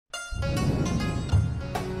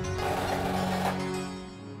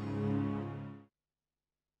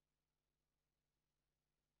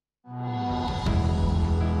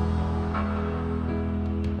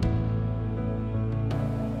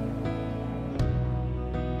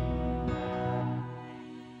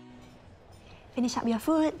Finish up your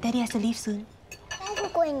food. Daddy has to leave soon. Where are you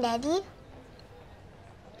going, Daddy?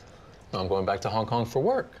 I'm going back to Hong Kong for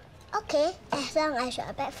work. Okay, as long as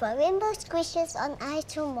you're back for rainbow squishes on ice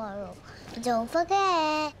tomorrow. Don't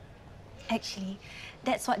forget. Actually,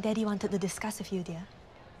 that's what Daddy wanted to discuss with you, dear.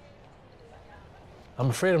 I'm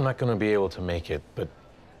afraid I'm not going to be able to make it, but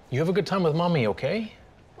you have a good time with Mommy, okay?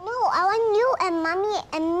 No, I want you and Mommy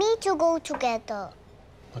and me to go together.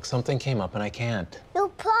 Look, something came up and I can't. You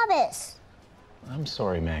promise. I'm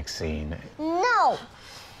sorry, Maxine. No!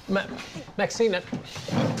 Maxine!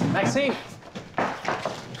 Maxine!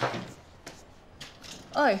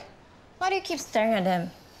 Oi, why do you keep staring at them?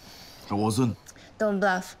 I wasn't. Don't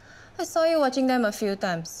bluff. I saw you watching them a few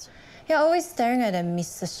times. You're always staring at them,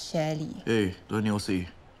 Mrs. Shelley. Hey, don't anyhow say.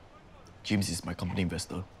 James is my company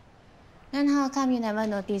investor. Then how come you never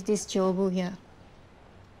noticed this Jobu here?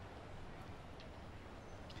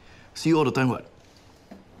 See you all the time, what?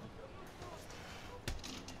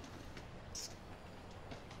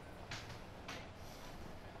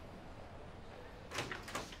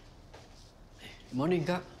 Morning,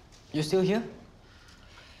 Kak. You still here?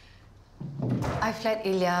 I've let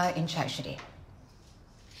Ilya in charge today.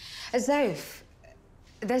 Zaryf,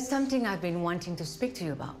 there's something I've been wanting to speak to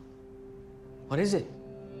you about. What is it?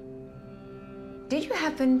 Did you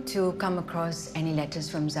happen to come across any letters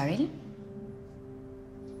from Zaryn?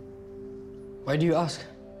 Why do you ask?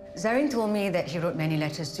 Zaryn told me that he wrote many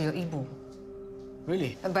letters to your Ibu.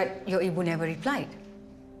 Really? But your Ibu never replied.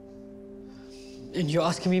 And you're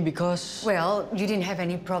asking me because... Well, you didn't have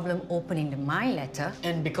any problem opening my letter.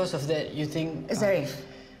 And because of that, you think... Zaryf,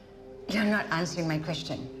 you're not answering my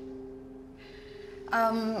question.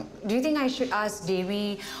 Do you think I should ask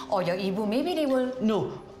Dewi or your Ibu? Maybe they will...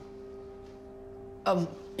 No.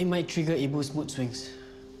 It might trigger Ibu's mood swings.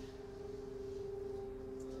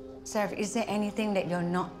 Zaryf, is there anything that you're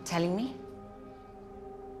not telling me?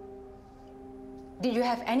 Did you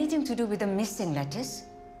have anything to do with the missing letters?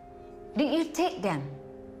 Did you take them?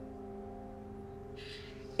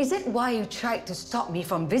 Is that why you tried to stop me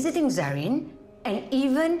from visiting Zaryn and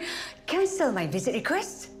even cancel my visit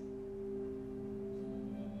request?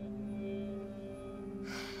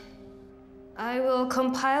 I will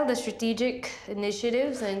compile the strategic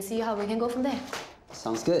initiatives and see how we can go from there.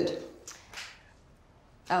 Sounds good.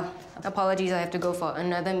 Oh, apologies, I have to go for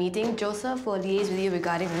another meeting. Joseph will liaise with you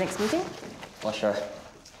regarding the next meeting. For sure.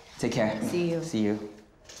 Take care. See you. See you.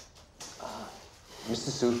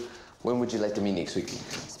 Mr. Su, when would you like to meet next week?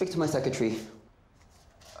 Speak to my secretary.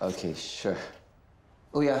 Okay, sure.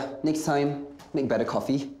 Oh yeah, next time, make better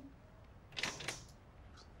coffee.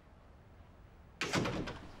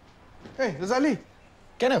 Hey, Razali.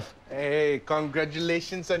 Kenneth. Hey,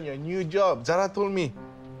 congratulations on your new job. Zara told me.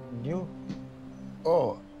 New?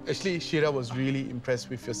 Oh, actually, Syirah was really impressed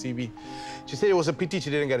with your CV. She said it was a pity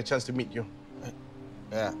she didn't get a chance to meet you.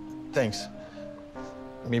 Yeah, thanks.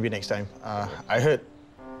 Maybe next time. I heard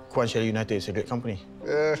Kuan Shell United is a great company.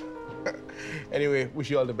 Anyway,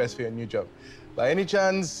 wish you all the best for your new job. By any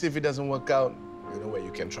chance, if it doesn't work out, you know where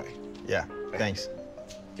you can try. Yeah, thanks.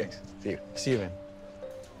 Thanks. See you. See you, man.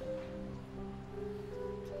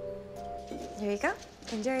 Here you go.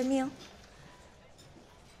 Enjoy your meal.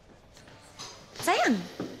 Sayang,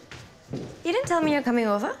 you didn't tell me you're coming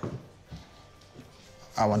over.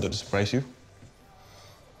 I wanted to surprise you.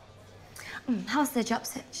 How's the job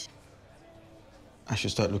search? I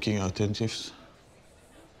should start looking at alternatives.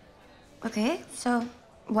 Okay, so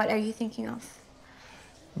what are you thinking of?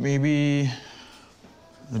 Maybe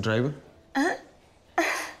a driver?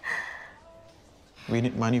 We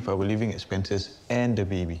need money for our living expenses and the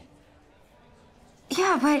baby.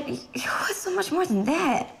 Yeah, but you want so much more than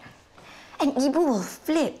that. And Ibu will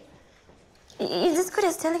flip. It's as good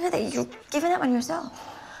as telling her that you've given up on yourself.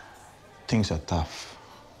 Things are tough.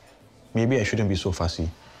 Maybe I shouldn't be so fussy.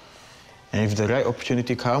 And if the right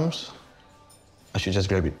opportunity comes, I should just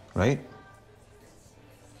grab it, right?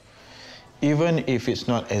 Even if it's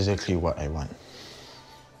not exactly what I want.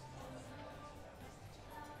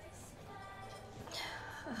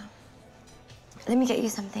 Let me get you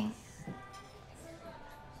something.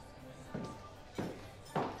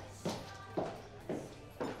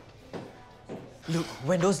 Look,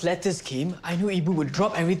 when those letters came, I knew Ibu would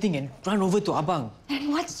drop everything and run over to Abang. And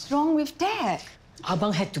what's wrong with that?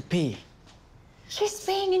 Abang had to pay. She's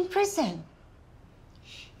paying in prison.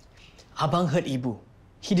 Abang hurt Ibu.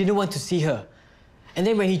 He didn't want to see her. And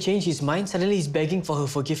then when he changed his mind, suddenly he's begging for her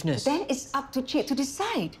forgiveness. Then it's up to Cik to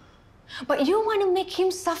decide. But you want to make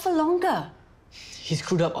him suffer longer. He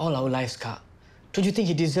screwed up all our lives, Kak. Don't you think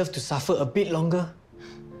he deserves to suffer a bit longer?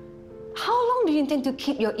 How long do you intend to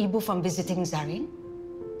keep your Ibu from visiting Zaryn?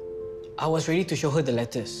 I was ready to show her the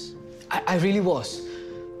letters. I really was.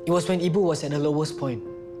 It was when Ibu was at her lowest point.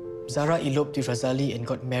 Zara eloped with Razali and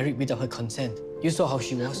got married without her consent. You saw how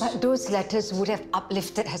she was. But those letters would have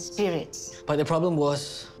uplifted her spirits. But the problem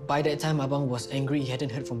was, by that time Abang was angry he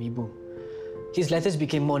hadn't heard from Ibu. His letters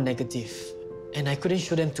became more negative, and I couldn't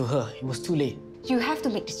show them to her. It was too late. You have to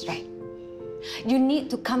make this right. You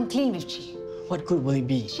need to come clean with Chi. What good will it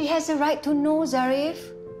be? She has a right to know, Zaryf.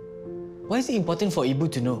 Why is it important for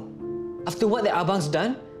Ibu to know? After what the Abang's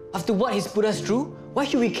done, after what he's put us through, why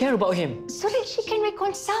should we care about him? So that she can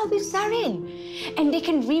reconcile with Zaryn and they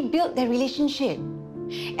can rebuild their relationship.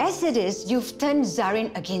 As it is, you've turned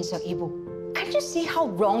Zaryn against your Ibu. Can't you see how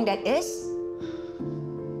wrong that is?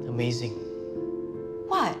 Amazing.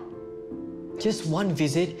 What? Just one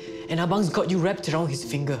visit and Abang's got you wrapped around his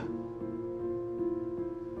finger.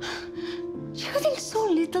 You think so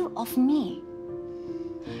little of me.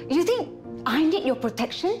 You think I need your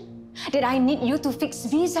protection? That I need you to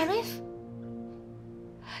fix me, Zaryf?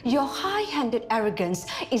 Your high-handed arrogance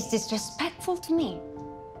is disrespectful to me.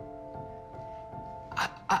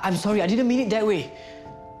 I'm sorry, I didn't mean it that way.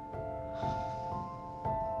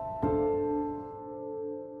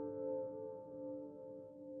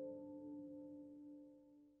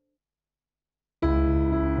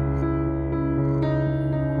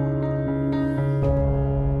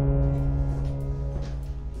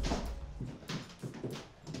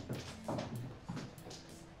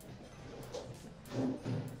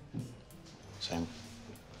 Sam.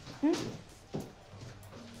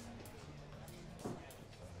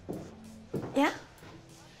 Yeah?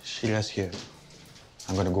 Syirah's here.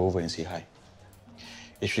 I'm gonna go over and say hi.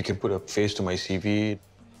 If she can put a face to my CV,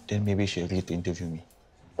 then maybe she'll agree to interview me.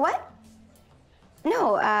 What?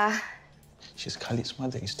 No, She's Khalid's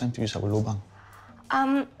mother. It's time to use our lobang.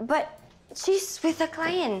 but she's with a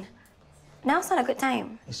client. Now's not a good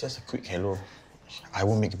time. It's just a quick hello. I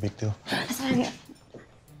won't make a big deal.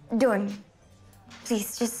 Don't.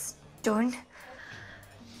 Please, just don't.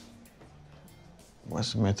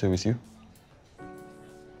 What's the matter with you?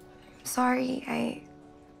 Sorry, I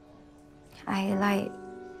lied.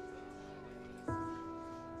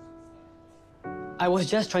 I was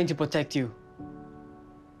just trying to protect you.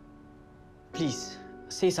 Please,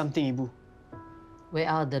 say something, Ibu. Where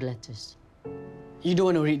are the letters? You don't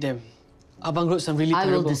want to read them. Abang wrote some really I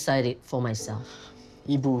terrible... will decide it for myself.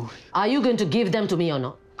 Ibu... Are you going to give them to me or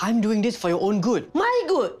not? I'm doing this for your own good. My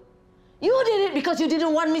good? You did it because you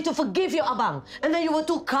didn't want me to forgive your abang. And then you were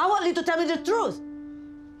too cowardly to tell me the truth.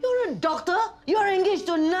 You're a doctor. You're engaged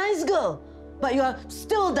to a nice girl. But you are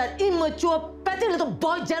still that immature, petty little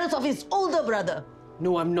boy jealous of his older brother.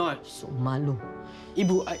 No, I'm not. So malu.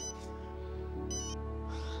 Ibu,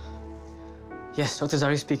 Yes, Dr.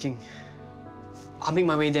 Zaryf speaking. I'll make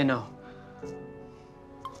my way there now.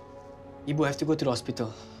 Ibu, I have to go to the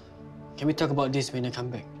hospital. Can we talk about this when I come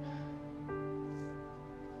back?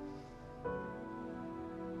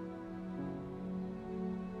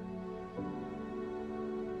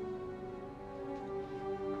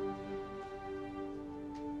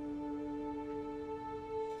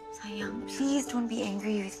 Sayang, please don't be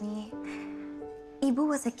angry with me. Ibu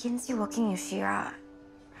was against you working with Syirah.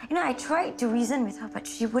 You know, I tried to reason with her, but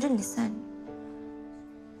she wouldn't listen.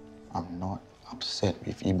 I'm not upset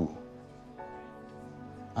with Ibu.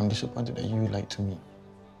 I'm disappointed that you lied to me.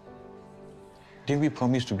 Didn't we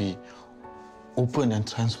promise to be open and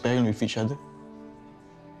transparent with each other?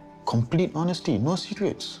 Complete honesty, no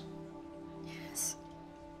secrets. Yes.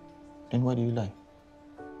 Then why do you lie?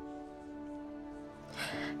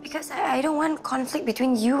 Because I don't want conflict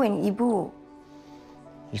between you and Ibu.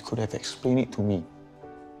 You could have explained it to me.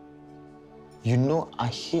 You know I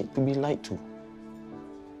hate to be lied to.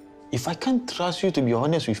 If I can't trust you to be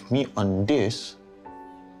honest with me on this,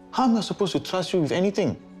 how am I supposed to trust you with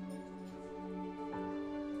anything?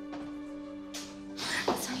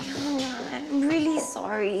 I'm really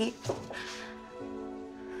sorry.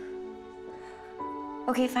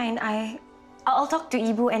 Okay, fine. I'll talk to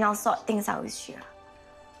Ibu and I'll sort things out with Syirah.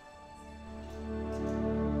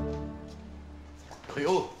 Hey,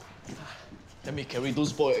 oh. Let me carry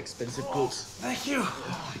those boy expensive clothes. Thank you.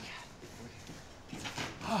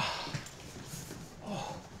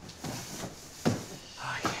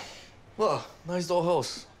 Wow, nice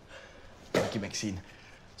dollhouse. Thank you, Maxine.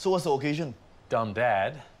 So what's the occasion? Dumb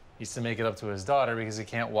dad needs to make it up to his daughter because he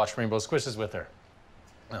can't watch Rainbow Squishes with her.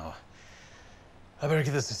 No. I better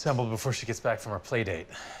get this assembled before she gets back from her play date.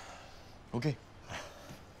 Okay.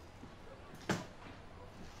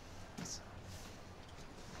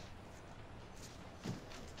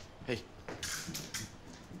 Hey.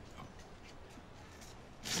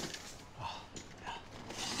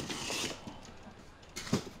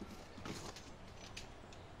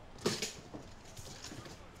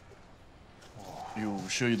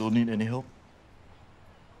 sure you don't need any help?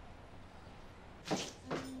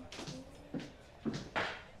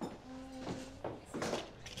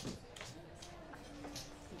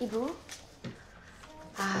 Ibu,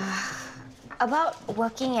 about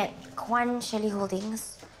working at Kwan Shelley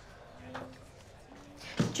Holdings.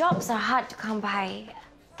 Jobs are hard to come by.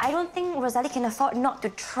 I don't think Razali can afford not to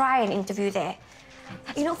try an interview there.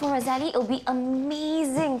 You know, for Razali, it'll be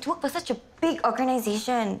amazing to work for such a big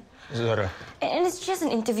organization. Zara. And it's just an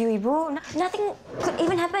interview, Ibu. Nothing could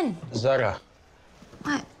even happen. Zara.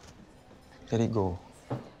 What? Let it go.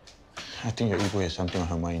 I think your Ibu has something on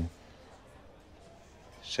her mind.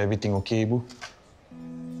 Is everything okay, Ibu?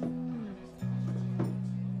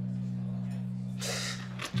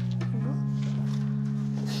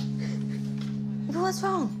 Ibu, what's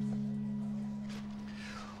wrong?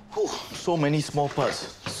 So many small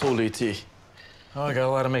parts. So late. Oh, I got a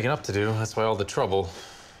lot of making up to do. That's why all the trouble.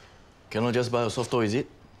 Cannot just buy a soft toy, is it?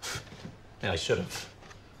 Yeah, I should have.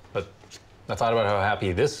 But I thought about how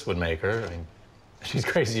happy this would make her. I mean, she's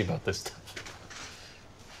crazy about this stuff.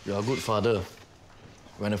 You're a good father.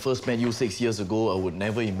 When I first met you 6 years ago, I would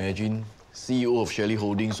never imagine CEO of Shelley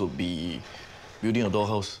Holdings would be building a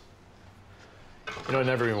dollhouse. You know, I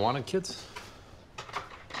never even wanted kids.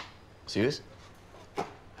 Serious?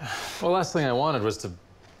 Well, last thing I wanted was to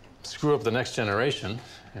screw up the next generation,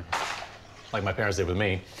 you know, like my parents did with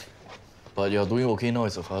me. But you're doing okay now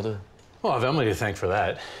as a father. Well, I have Emily to thank for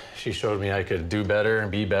that. She showed me I could do better and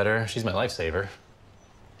be better. She's my lifesaver.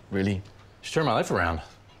 Really? She turned my life around.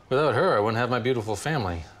 Without her, I wouldn't have my beautiful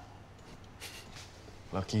family.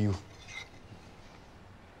 Lucky you.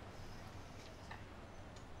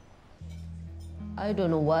 I don't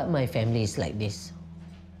know why my family is like this.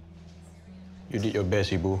 You did your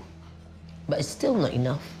best, Ibu. But it's still not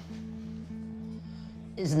enough.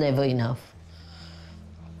 It's never enough.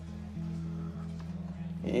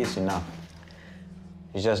 It is enough.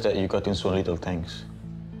 It's just that you got in so little thanks.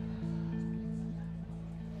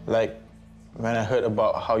 Like, when I heard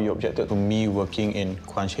about how you objected to me working in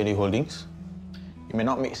Kwan Shelley Holdings, it may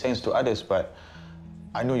not make sense to others, but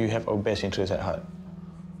I know you have our best interests at heart.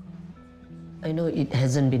 I know it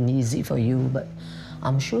hasn't been easy for you, but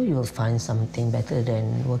I'm sure you'll find something better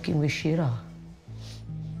than working with Syirah.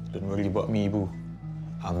 Don't worry about me, Ibu.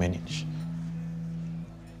 I'll manage.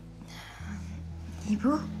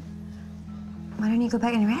 Ibu, why don't you go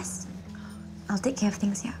back and rest? I'll take care of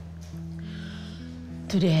things here.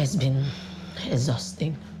 Today has been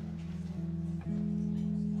exhausting.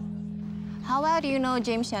 How well do you know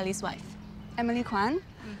James Shelley's wife? Emily Kwan?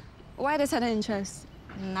 Why the sudden interest?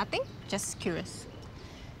 Nothing, just curious.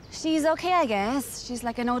 She's okay, I guess. She's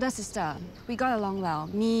like an older sister. We got along well,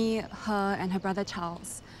 me, her, and her brother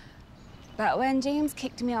Charles. But when James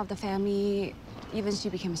kicked me out of the family, even she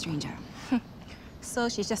became a stranger. So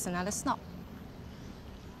she's just another snob.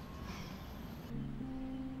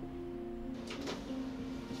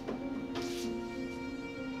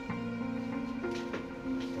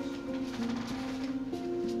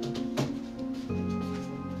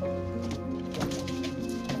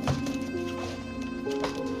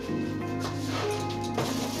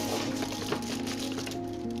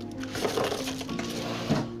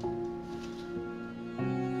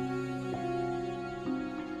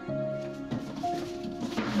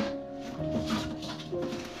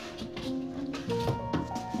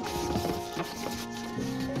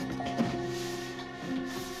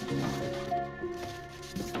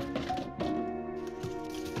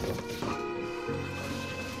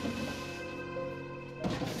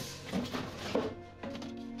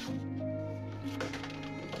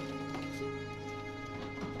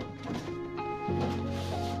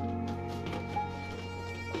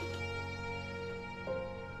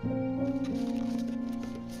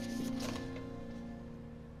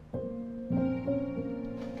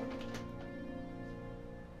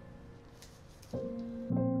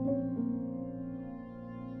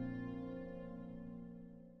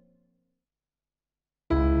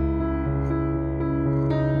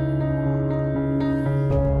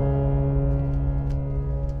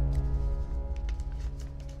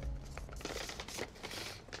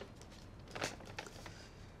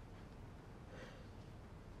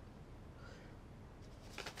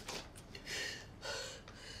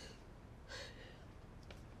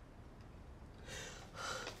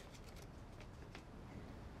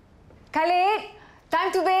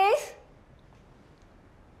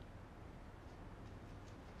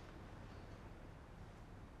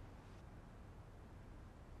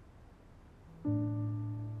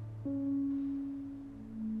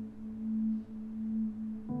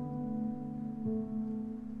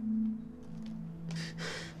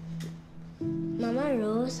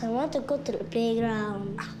 I want to go to the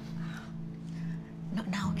playground. Not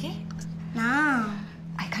now, okay? Now.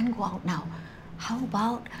 I can't go out now. How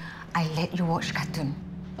about I let you watch cartoon?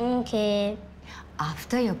 Okay.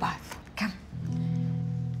 After your bath. Come.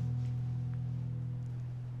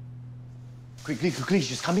 Quickly,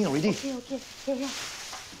 she's coming already. Okay. Yeah.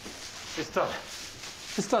 It's done.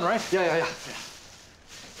 It's done, right? Yeah.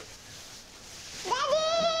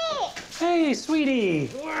 Daddy! Hey, sweetie!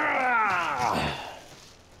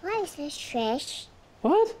 Why is this trash?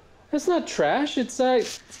 What? It's not trash. It's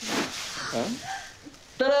Huh?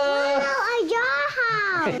 Ta-da! Wow, a jar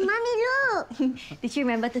house! Mommy, look! Did you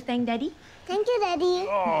remember to thank Daddy? Thank you, Daddy.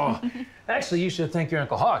 Oh, actually, you should thank your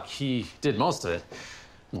Uncle Hock. He did most of it.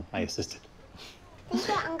 No, I assisted. Thank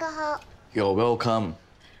you, Uncle Hock. You're welcome.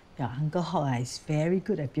 Your Uncle Hock is very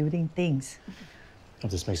good at building things. Oh,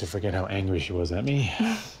 this makes her forget how angry she was at me.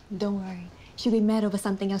 Don't worry. She'll be mad over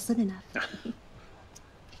something else soon enough.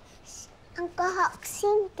 Uncle Hock,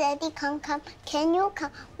 since Daddy can't come, can you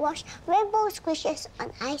come watch Rainbow Squishes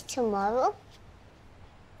on Ice tomorrow?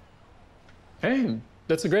 Hey,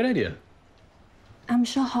 that's a great idea. I'm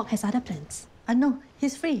sure Hock has other plans. No,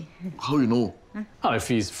 he's free. How you know? Oh, if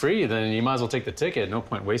he's free, then you might as well take the ticket. No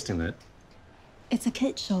point wasting it. It's a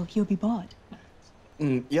kid's show. He'll be bored.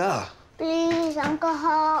 Yeah. Please, Uncle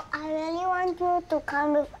Hock, I really want you to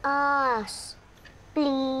come with us.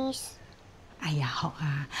 Please. Aya, Hock,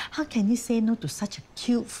 how can you say no to such a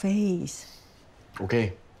cute face?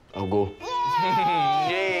 Okay, I'll go.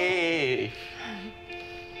 Yay!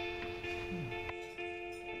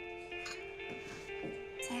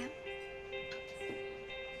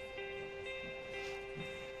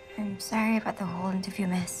 I'm sorry about the whole interview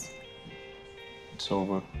mess. It's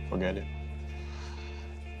over. Forget it.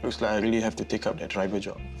 Looks like I really have to take up that driver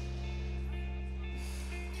job.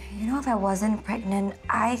 You know, if I wasn't pregnant,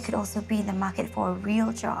 I could also be in the market for a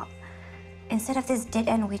real job instead of this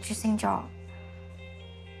dead-end waitressing job.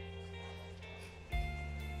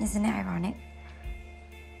 Isn't it ironic?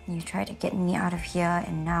 You tried to get me out of here,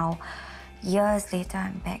 and now, years later,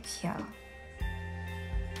 I'm back here.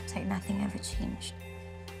 It's like nothing ever changed.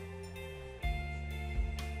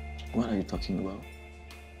 What are you talking about?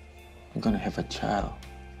 You're gonna have a child.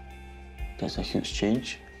 That's a huge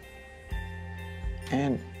change.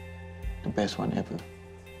 And the best one ever,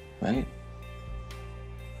 right?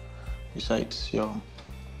 Besides, your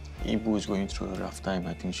Ibu is going through a rough time.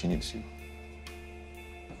 I think she needs you.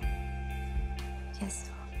 Yes.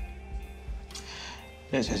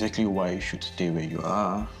 That's exactly why you should stay where you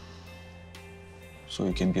are, so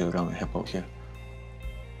you can be around and help out here.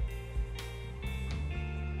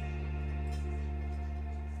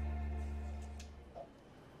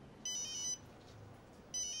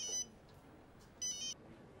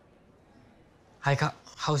 Hi, Kak.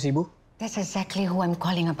 How's Ibu? That's exactly who I'm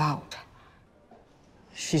calling about.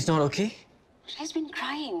 She's not okay? She's been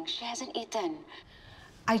crying. She hasn't eaten.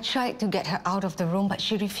 I tried to get her out of the room, but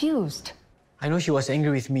she refused. I know she was angry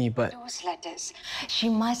with me, but... Those letters. She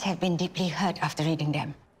must have been deeply hurt after reading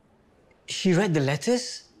them. She read the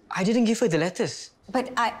letters? I didn't give her the letters. But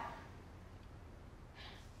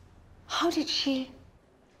How did she...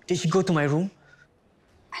 Did she go to my room?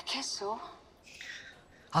 I guess so.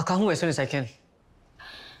 I'll come home as soon as I can.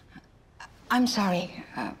 I'm sorry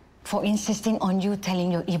for insisting on you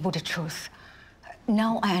telling your Ibu the truth.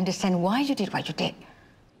 Now I understand why you did what you did.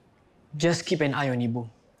 Just keep an eye on Ibu.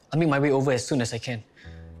 I'll make my way over as soon as I can.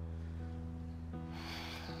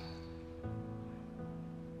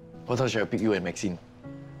 What time should I pick you and Maxine?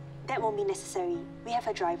 That won't be necessary. We have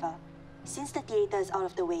a driver. Since the theatre is out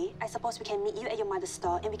of the way, I suppose we can meet you at your mother's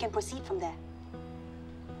store and we can proceed from there.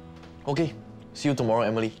 Okay. See you tomorrow,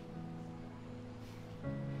 Emily.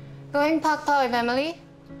 Going park tour with Emily?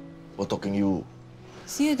 What talking you?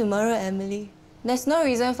 See you tomorrow, Emily. There's no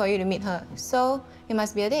reason for you to meet her, so it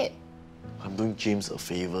must be a date. I'm doing James a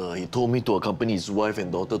favor. He told me to accompany his wife and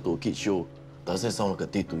daughter to a kids show. Does that sound like a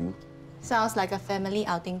date to you? Sounds like a family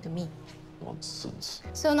outing to me. Nonsense.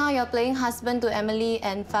 So now you're playing husband to Emily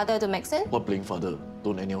and father to Maxine? What playing father?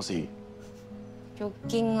 Don't anyhow say.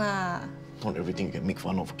 Joking lah. Not everything you can make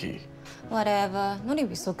fun of, okay? Whatever. No need to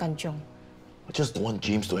be so kanchong. I just don't want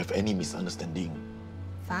James to have any misunderstanding.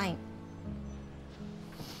 Fine.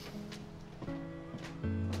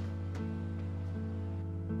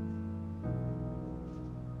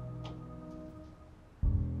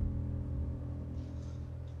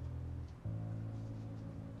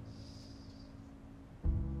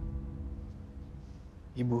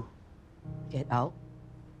 Ibu, Get out.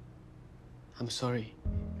 I'm sorry.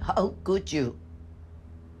 How could you?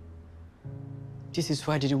 This is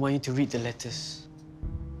why I didn't want you to read the letters.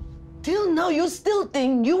 Till now, you still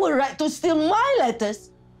think you were right to steal my letters?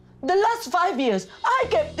 The last 5 years, I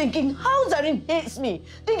kept thinking how Zaryn hates me,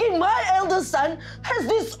 thinking my eldest son has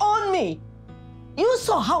disowned me. You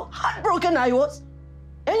saw how heartbroken I was,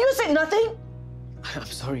 and you said nothing?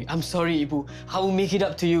 I'm sorry, Ibu. I will make it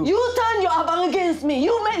up to you. You turned your abang against me.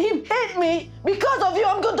 You made him hate me. Because of you,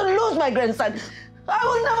 I'm going to lose my grandson. I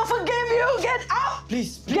will never forgive you. Get out!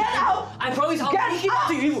 Please. Get out! I promise I'll make it up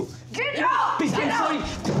to you, Ibu. Get out! Please, I'm sorry.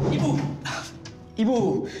 Ibu.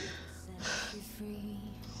 Ibu.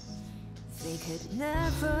 They could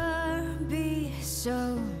never be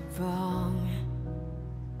so wrong.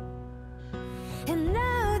 And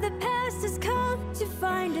now the past has come to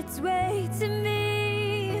find its way to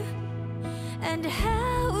me. And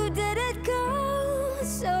how did it go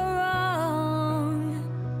so wrong?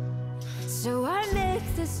 So I make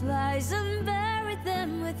these lies and bury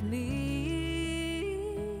them with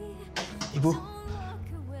me. Ibu,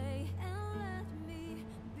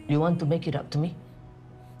 you want to make it up to me?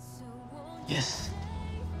 Yes.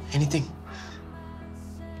 Anything.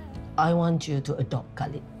 I want you to adopt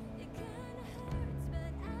Khalid.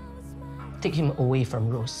 Take him away from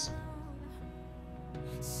Rose.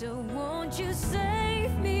 So won't you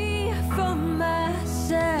save me from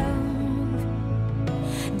myself?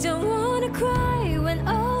 Don't wanna cry when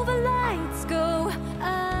all the lights go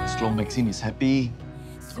out. As long as Maxine is happy,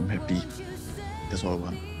 I'm happy. That's all I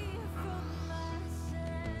want.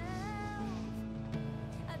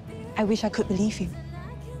 I wish I could believe you.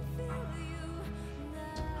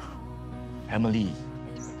 Emily,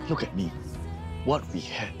 look at me. What we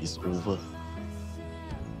had is over.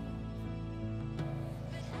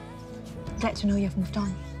 Glad to know you've moved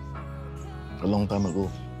on. A long time ago.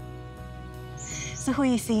 So who are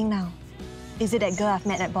you seeing now? Is it that girl I've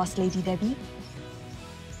met at Boss Lady Debbie?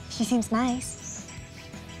 She seems nice.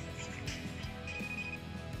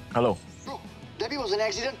 Hello. Bro, Debbie was in an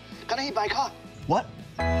accident. Got hit by a car. What?